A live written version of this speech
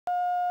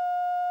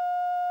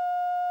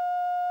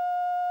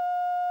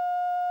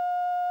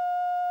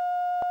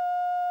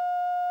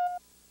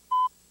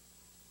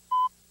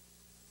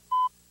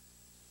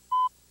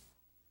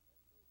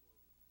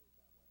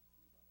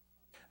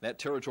That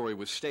territory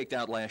was staked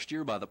out last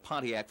year by the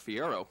Pontiac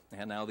Fiero,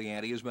 and now the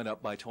ante has been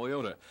up by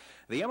Toyota.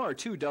 The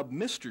MR2, dubbed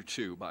Mr.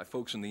 2 by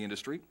folks in the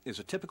industry, is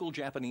a typical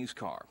Japanese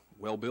car.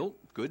 Well built,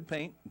 good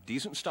paint,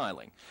 decent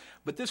styling.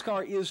 But this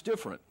car is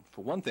different.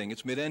 For one thing,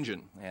 it's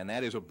mid-engine, and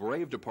that is a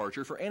brave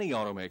departure for any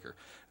automaker,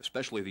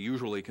 especially the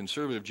usually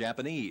conservative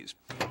Japanese.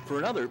 For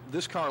another,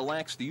 this car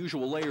lacks the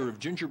usual layer of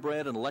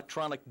gingerbread and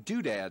electronic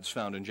doodads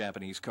found in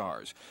Japanese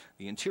cars.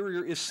 The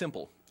interior is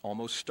simple,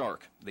 almost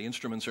stark. The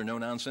instruments are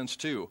no-nonsense,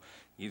 too.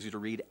 Easy to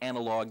read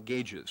analog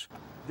gauges.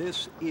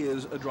 This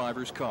is a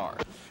driver's car.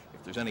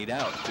 If there's any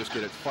doubt, just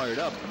get it fired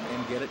up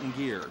and get it in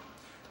gear.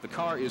 The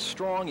car is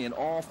strong in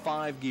all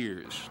 5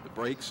 gears. The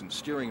brakes and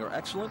steering are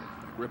excellent.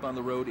 The grip on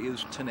the road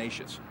is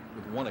tenacious,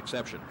 with one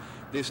exception.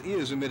 This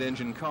is a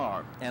mid-engine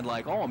car, and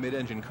like all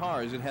mid-engine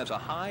cars, it has a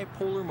high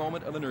polar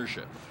moment of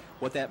inertia.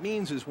 What that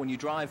means is when you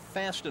drive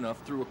fast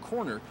enough through a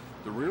corner,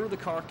 the rear of the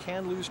car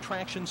can lose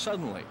traction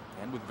suddenly,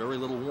 and with very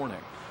little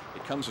warning.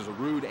 It comes as a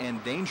rude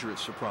and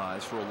dangerous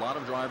surprise for a lot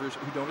of drivers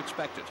who don't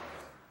expect it.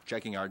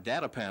 Checking our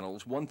data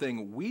panels, one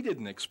thing we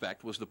didn't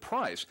expect was the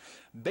price.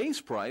 Base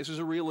price is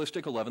a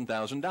realistic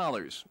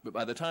 $11,000, but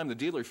by the time the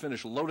dealer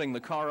finished loading the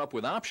car up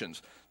with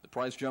options, the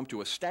price jumped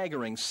to a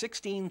staggering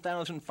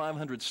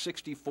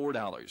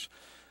 $16,564.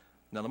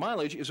 Now, the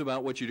mileage is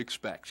about what you'd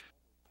expect.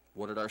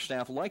 What did our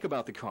staff like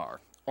about the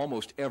car?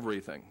 Almost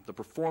everything. The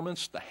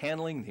performance, the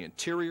handling, the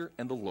interior,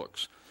 and the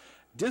looks.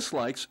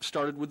 Dislikes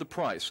started with the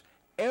price.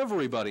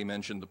 Everybody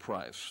mentioned the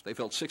price. They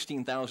felt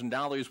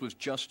 $16,000 was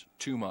just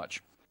too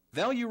much.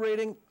 Value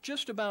rating,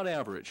 just about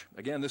average.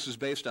 Again, this is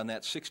based on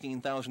that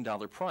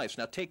 $16,000 price.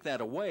 Now take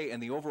that away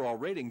and the overall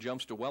rating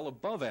jumps to well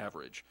above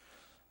average.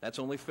 That's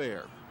only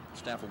fair.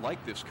 Staff will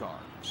like this car.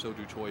 So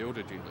do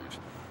Toyota dealers.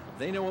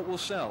 They know it will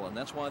sell, and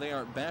that's why they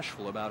aren't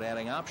bashful about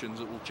adding options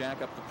that will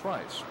jack up the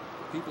price.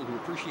 For people who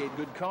appreciate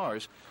good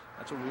cars,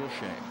 that's a real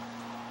shame.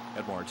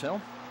 Ed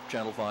Martell,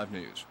 Channel 5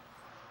 News.